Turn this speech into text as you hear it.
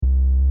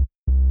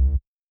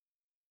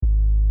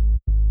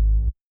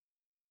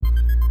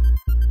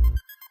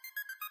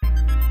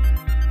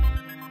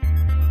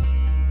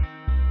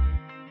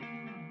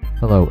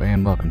Hello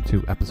and welcome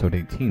to episode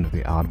 18 of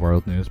the Odd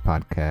World News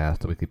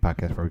Podcast, a weekly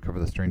podcast where we cover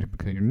the strange and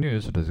peculiar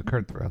news that has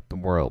occurred throughout the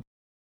world.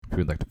 If you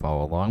would like to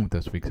follow along with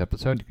this week's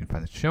episode, you can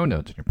find the show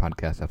notes in your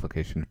podcast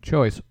application of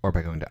choice or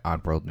by going to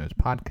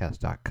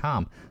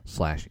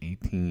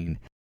oddworldnewspodcast.com/18.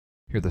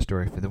 Here's the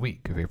story for the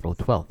week of April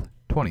 12th,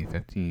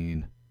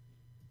 2015.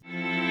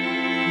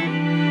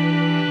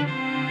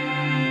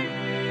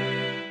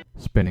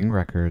 Spinning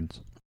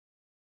records.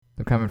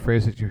 The common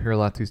phrase that you hear a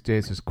lot these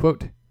days is,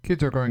 quote,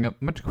 "Kids are growing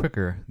up much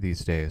quicker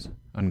these days,"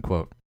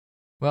 unquote.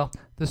 Well,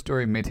 this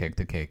story may take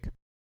the cake.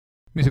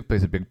 Music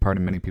plays a big part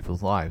in many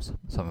people's lives.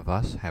 Some of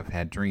us have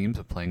had dreams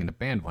of playing in a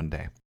band one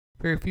day.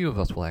 Very few of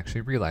us will actually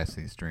realize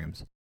these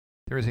dreams.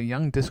 There is a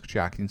young disc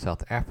jockey in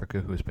South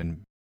Africa who has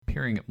been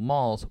appearing at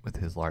malls with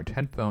his large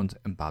headphones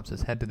and bobs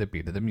his head to the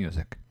beat of the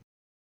music.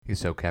 He's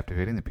so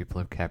captivating that people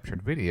have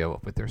captured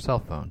video with their cell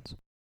phones.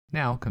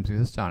 Now comes the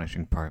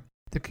astonishing part.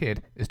 The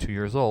kid is 2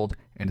 years old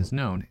and is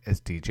known as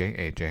DJ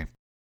AJ.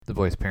 The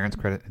boy's parents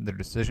credit their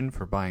decision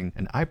for buying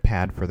an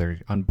iPad for their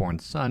unborn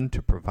son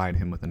to provide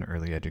him with an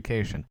early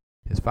education.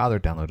 His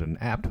father downloaded an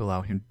app to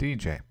allow him to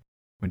DJ.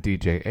 When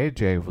DJ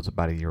AJ was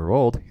about a year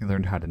old, he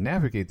learned how to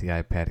navigate the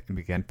iPad and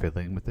began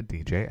fiddling with the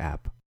DJ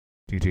app.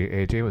 DJ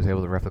AJ was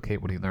able to replicate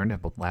what he learned on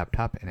both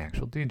laptop and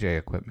actual DJ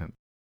equipment.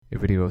 A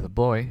video of the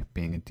boy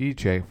being a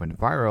DJ went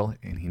viral,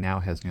 and he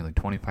now has nearly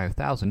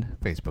 25,000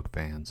 Facebook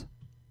fans.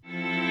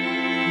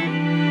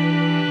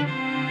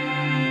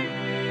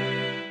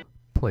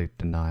 Plate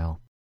denial.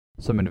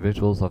 Some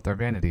individuals left their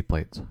vanity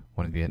plates.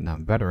 One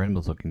Vietnam veteran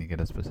was looking to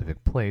get a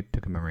specific plate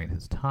to commemorate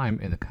his time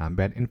in the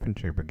Combat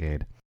Infantry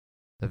Brigade.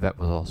 The vet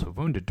was also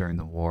wounded during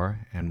the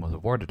war and was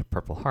awarded a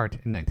Purple Heart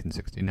in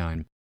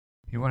 1969.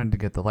 He wanted to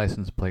get the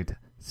license plate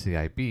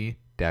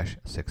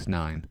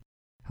CIB-69.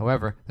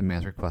 However, the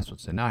man's request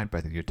was denied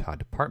by the Utah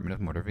Department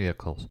of Motor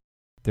Vehicles.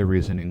 Their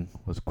reasoning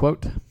was,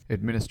 quote,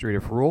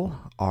 "Administrative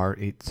Rule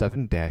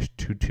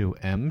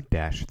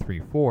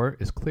R87-22M-34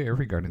 is clear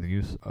regarding the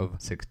use of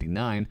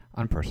 69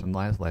 on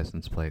personalized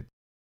license plates.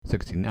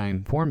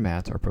 69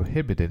 formats are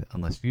prohibited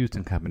unless used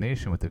in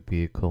combination with the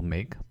vehicle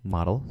make,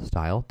 model,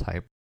 style,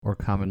 type, or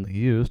commonly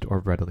used or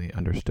readily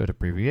understood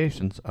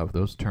abbreviations of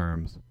those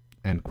terms,"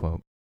 end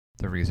quote.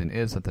 The reason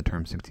is that the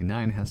term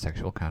 69 has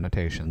sexual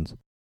connotations.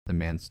 The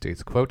man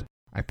states, quote,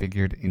 "I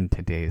figured in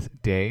today's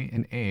day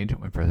and age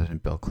when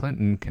President Bill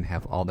Clinton can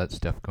have all that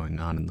stuff going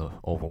on in the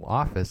Oval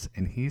Office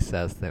and he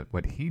says that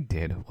what he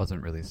did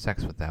wasn't really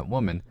sex with that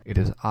woman, it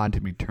is odd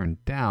to be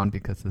turned down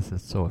because this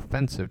is so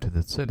offensive to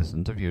the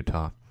citizens of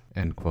Utah,"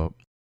 end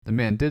quote. The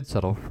man did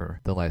settle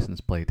for the license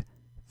plate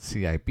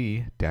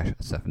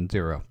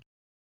CIB-70.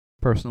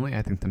 Personally,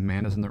 I think the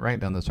man is in the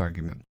right on this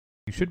argument.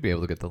 He should be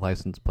able to get the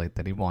license plate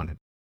that he wanted.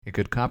 A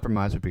good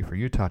compromise would be for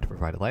Utah to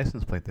provide a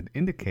license plate that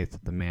indicates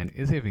that the man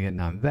is a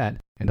Vietnam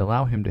vet and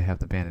allow him to have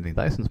the vanity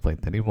license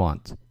plate that he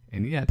wants.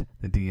 And yet,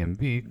 the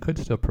DMV could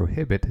still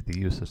prohibit the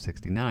use of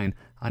 69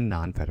 on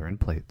non-veteran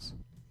plates.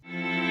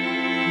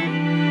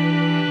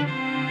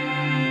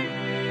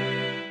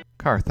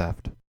 Car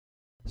theft.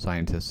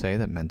 Scientists say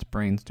that men's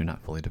brains do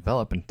not fully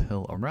develop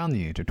until around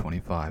the age of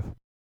 25.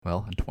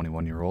 Well, a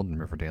 21-year-old in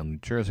Riverdale, New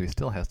Jersey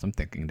still has some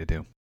thinking to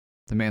do.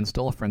 The man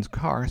stole a friend's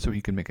car so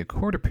he could make a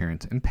court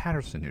appearance in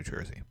Paterson, New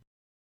Jersey.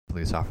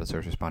 Police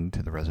officers responded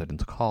to the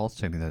resident's call,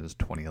 stating that his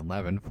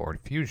 2011 Ford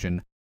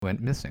Fusion went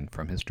missing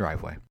from his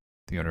driveway.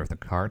 The owner of the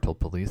car told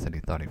police that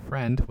he thought a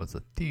friend was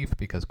the thief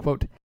because,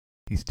 quote,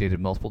 "He stated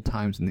multiple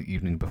times in the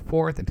evening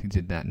before that he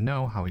did not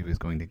know how he was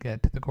going to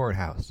get to the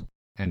courthouse,"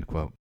 end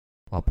quote.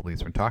 While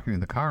police were talking to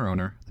the car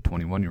owner, the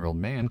 21-year-old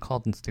man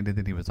called and stated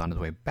that he was on his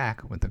way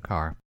back with the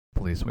car.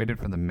 Police waited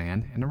for the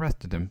man and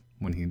arrested him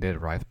when he did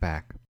arrive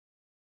back.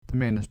 The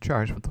man is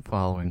charged with the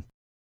following: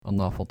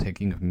 unlawful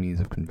taking of means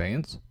of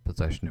conveyance,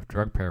 possession of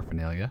drug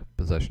paraphernalia,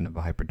 possession of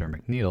a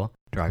hypodermic needle,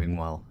 driving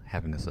while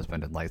having a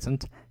suspended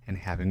license, and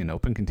having an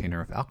open container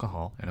of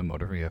alcohol in a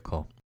motor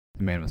vehicle.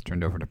 The man was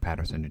turned over to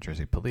Paterson, New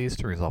Jersey police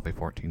to resolve a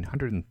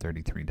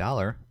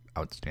 $1,433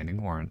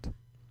 outstanding warrant.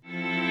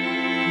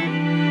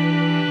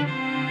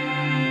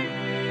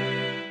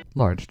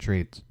 Large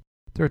treats.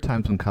 There are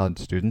times when college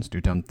students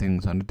do dumb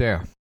things on a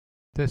dare.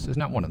 This is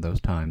not one of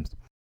those times.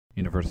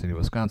 University of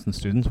Wisconsin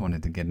students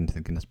wanted to get into the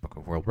Guinness Book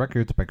of World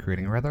Records by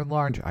creating a rather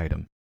large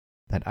item.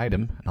 That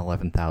item, an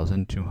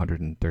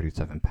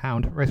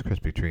 11,237-pound Rice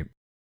Krispie treat.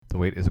 The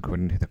weight is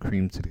according to the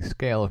Cream City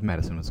scale of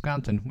Madison,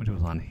 Wisconsin, which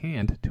was on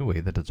hand to weigh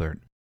the dessert.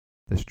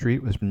 This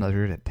treat was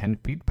measured at 10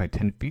 feet by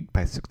 10 feet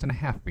by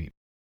 6.5 feet.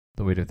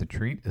 The weight of the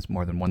treat is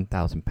more than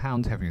 1,000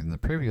 pounds heavier than the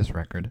previous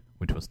record,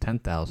 which was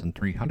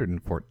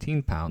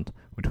 10,314 pounds,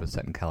 which was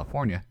set in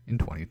California in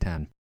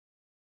 2010.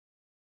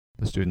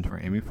 The students were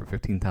aiming for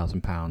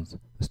 15,000 pounds.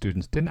 The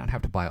students did not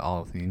have to buy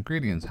all of the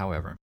ingredients,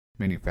 however.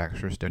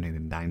 Manufacturers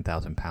donated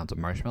 9,000 pounds of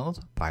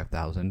marshmallows,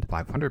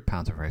 5,500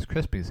 pounds of Rice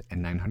Krispies,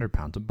 and 900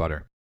 pounds of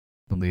butter.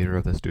 The leader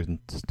of the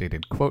students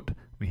stated, quote,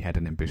 "We had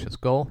an ambitious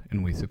goal,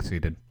 and we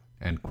succeeded,"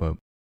 end quote.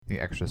 The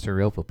extra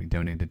cereal will be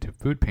donated to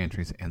food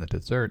pantries, and the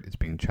dessert is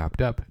being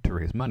chopped up to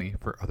raise money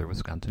for other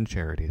Wisconsin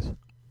charities.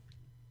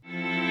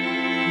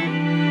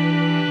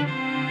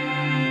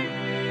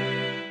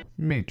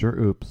 Major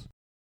oops.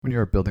 When you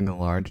are building a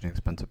large and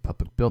expensive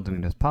public building,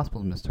 it is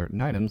possible to miss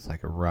certain items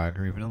like a rug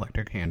or even an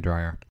electric hand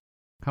dryer.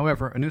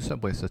 However, a new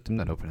subway system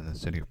that opened in the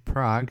city of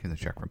Prague in the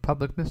Czech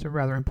Republic missed a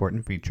rather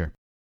important feature: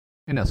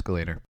 an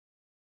escalator.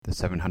 The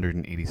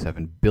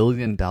 $787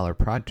 billion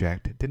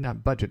project did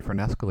not budget for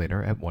an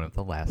escalator at one of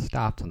the last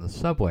stops on the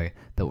subway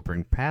that will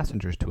bring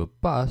passengers to a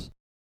bus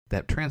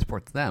that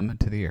transports them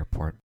to the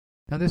airport.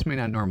 Now, this may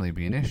not normally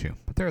be an issue,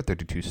 but there are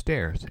 32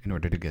 stairs in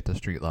order to get to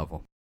street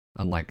level.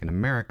 Unlike in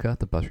America,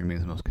 the bus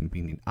remains the most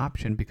convenient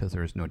option because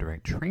there is no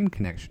direct train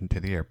connection to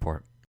the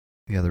airport.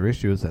 The other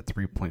issue is that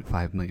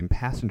 3.5 million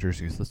passengers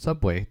use the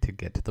subway to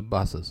get to the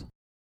buses.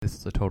 This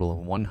is a total of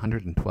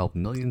 112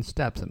 million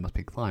steps that must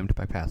be climbed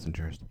by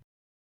passengers.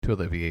 To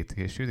alleviate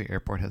the issue, the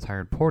airport has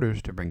hired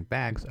porters to bring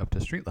bags up to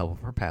street level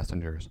for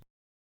passengers.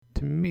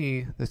 To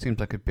me, this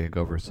seems like a big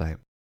oversight.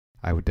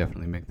 I would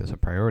definitely make this a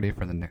priority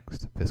for the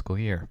next fiscal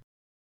year.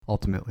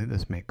 Ultimately,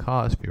 this may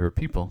cause fewer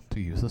people to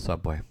use the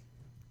subway.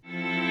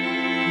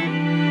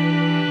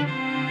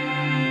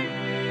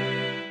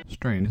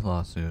 Strange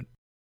lawsuit.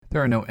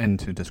 There are no end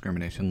to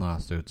discrimination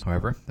lawsuits,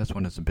 however, this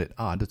one is a bit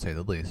odd to say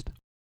the least.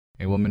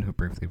 A woman who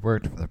briefly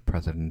worked for the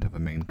president of a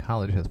Maine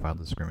college has filed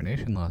a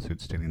discrimination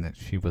lawsuit stating that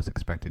she was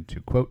expected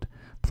to, quote,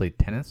 play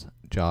tennis,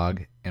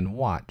 jog, and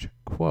watch,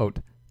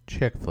 quote,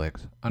 chick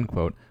flicks,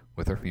 unquote,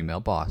 with her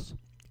female boss,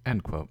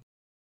 end quote.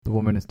 The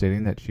woman is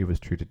stating that she was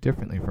treated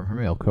differently from her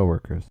male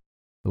coworkers.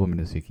 The woman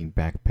is seeking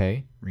back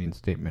pay,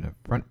 reinstatement of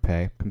front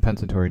pay,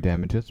 compensatory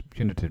damages,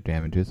 punitive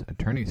damages,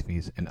 attorney's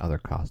fees, and other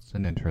costs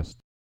and interest.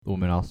 The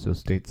woman also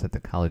states that the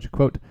college,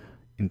 quote,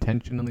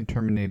 intentionally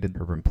terminated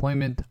her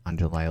employment on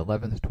July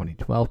 11,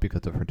 2012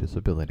 because of her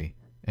disability,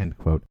 end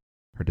quote.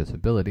 Her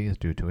disability is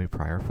due to a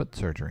prior foot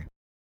surgery.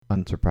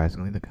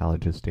 Unsurprisingly, the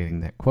college is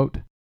stating that, quote,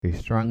 they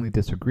strongly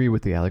disagree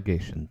with the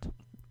allegations,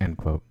 end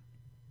quote.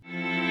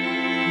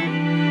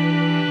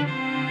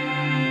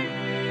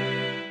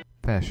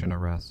 Fashion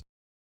arrest.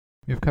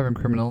 We have covered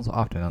criminals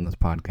often on this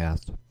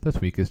podcast. This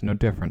week is no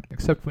different,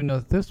 except we know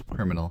that this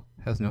criminal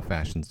has no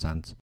fashion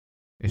sense.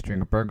 A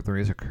string of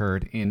burglaries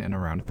occurred in and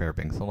around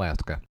Fairbanks,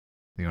 Alaska.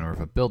 The owner of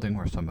a building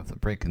where some of the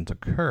break-ins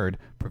occurred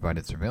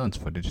provided surveillance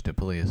footage to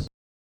police.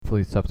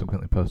 Police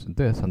subsequently posted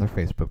this on their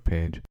Facebook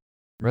page.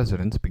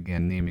 Residents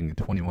began naming a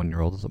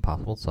 21-year-old as a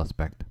possible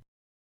suspect.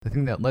 The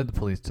thing that led the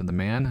police to the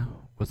man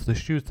was the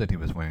shoes that he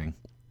was wearing.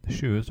 The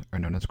shoes are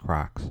known as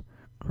Crocs.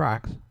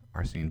 Crocs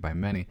are seen by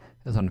many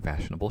as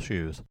unfashionable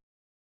shoes.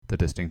 The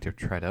distinctive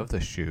tread of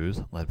the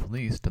shoes led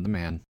police to the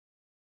man.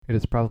 It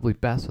is probably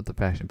best that the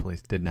fashion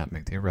police did not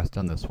make the arrest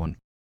on this one.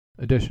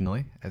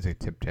 Additionally, as a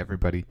tip to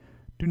everybody,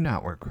 do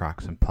not wear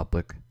Crocs in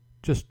public.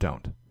 Just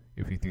don't.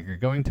 If you think you're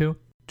going to,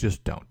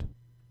 just don't.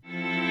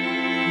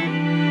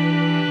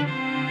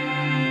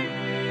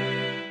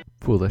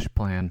 Foolish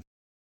plan.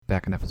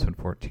 Back in episode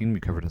 14, we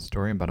covered a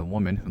story about a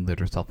woman who lit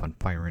herself on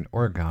fire in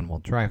Oregon while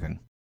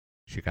driving.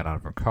 She got out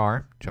of her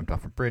car, jumped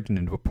off a bridge and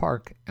into a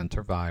park, and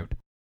survived.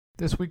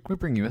 This week we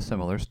bring you a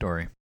similar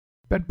story.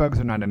 Bedbugs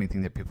are not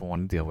anything that people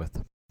want to deal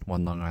with.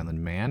 One Long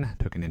Island man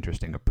took an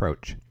interesting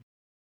approach.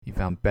 He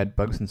found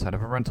bedbugs inside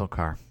of a rental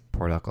car,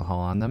 poured alcohol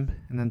on them,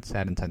 and then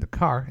sat inside the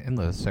car and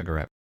lit a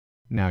cigarette.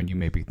 Now you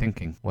may be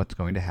thinking, what's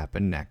going to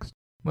happen next?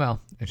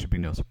 Well, it should be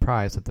no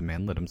surprise that the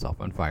man lit himself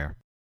on fire.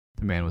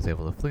 The man was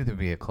able to flee the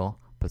vehicle,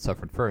 but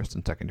suffered first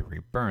and second-degree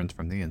burns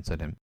from the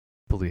incident.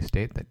 Police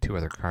state that 2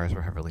 other cars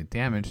were heavily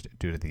damaged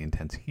due to the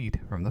intense heat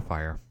from the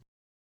fire.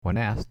 When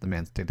asked, the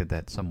man stated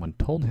that someone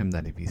told him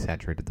that if he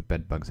saturated the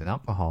bedbugs in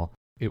alcohol,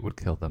 it would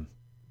kill them.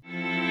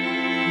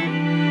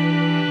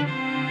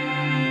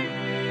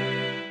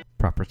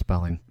 Proper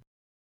spelling.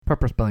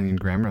 Proper spelling and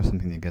grammar is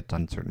something that gets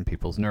on certain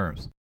people's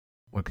nerves.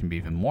 What can be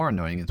even more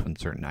annoying is when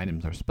certain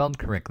items are spelled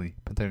correctly,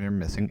 but that are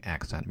missing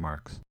accent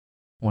marks.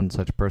 One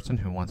such person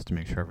who wants to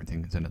make sure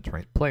everything is in its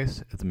right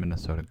place is the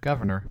Minnesota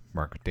Governor,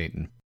 Mark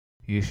Dayton.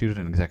 He issued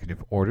an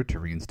executive order to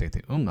reinstate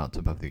the umlauts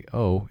above the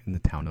O in the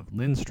town of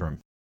Lindstrom.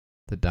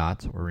 The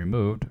dots were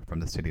removed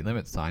from the city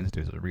limit signs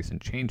due to the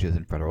recent changes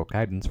in federal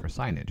guidance for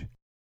signage.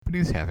 But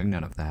he's having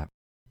none of that.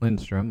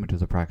 Lindstrom, which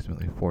is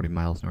approximately 40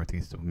 miles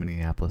northeast of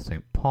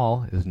Minneapolis-St.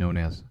 Paul, is known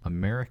as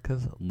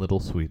America's Little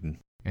Sweden.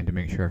 And to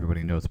make sure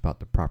everybody knows about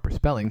the proper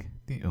spelling,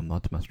 the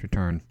umlauts must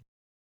return.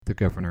 The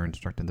governor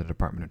instructed the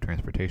Department of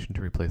Transportation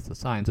to replace the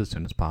signs as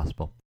soon as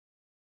possible.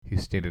 He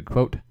stated,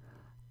 quote,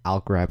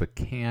 I'll grab a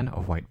can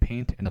of white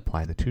paint and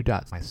apply the 2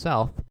 dots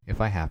myself if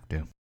I have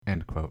to,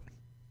 end quote.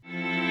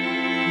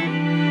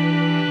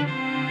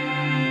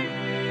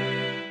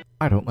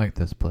 I don't like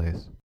this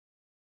place.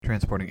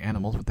 Transporting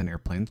animals within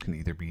airplanes can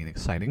either be an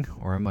exciting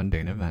or a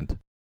mundane event.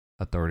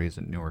 Authorities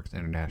at Newark's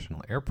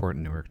International Airport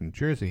in Newark, New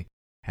Jersey,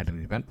 had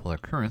an eventful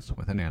occurrence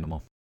with an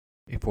animal.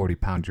 A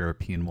 40-pound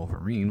European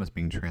wolverine was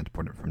being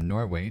transported from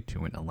Norway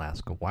to an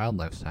Alaska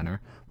Wildlife Center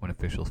when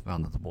officials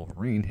found that the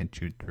wolverine had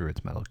chewed through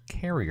its metal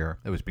carrier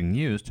that was being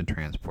used to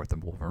transport the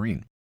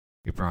wolverine.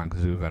 A Bronx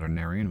Zoo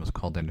veterinarian was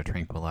called in to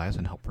tranquilize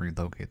and help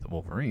relocate the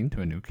wolverine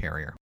to a new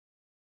carrier.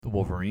 The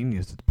wolverine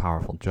used its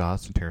powerful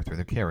jaws to tear through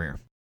the carrier,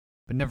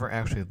 but never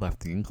actually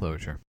left the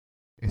enclosure.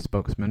 A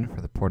spokesman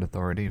for the Port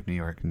Authority of New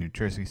York and New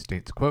Jersey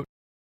states, quote,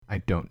 "I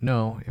don't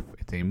know if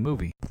it's a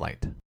movie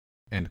flight,"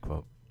 end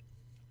quote.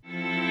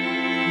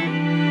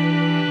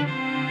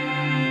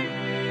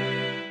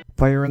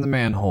 Fire in the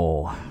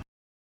manhole.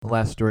 The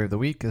last story of the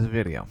week is a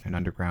video. An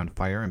underground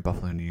fire in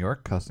Buffalo, New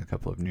York caused a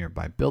couple of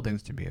nearby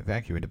buildings to be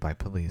evacuated by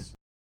police.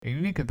 A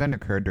unique event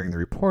occurred during the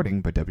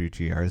reporting by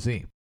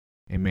WGRZ.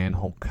 A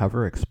manhole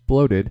cover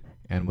exploded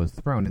and was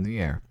thrown in the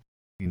air.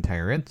 The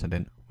entire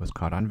incident was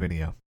caught on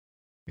video.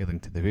 A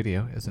link to the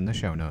video is in the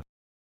show notes.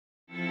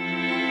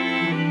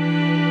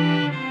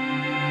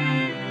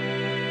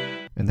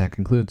 And that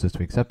concludes this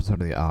week's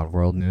episode of the Odd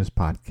World News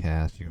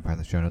Podcast. You can find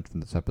the show notes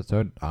from this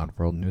episode at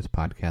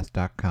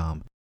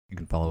oddworldnewspodcast.com. You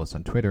can follow us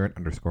on Twitter at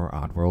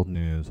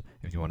 _oddworldnews.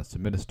 If you want to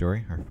submit a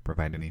story or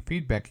provide any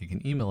feedback, you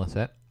can email us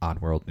at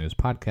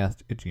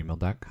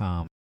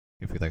oddworldnewspodcast@gmail.com.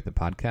 If you like the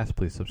podcast,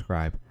 please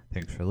subscribe.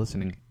 Thanks for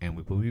listening, and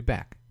we will be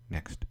back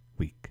next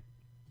week.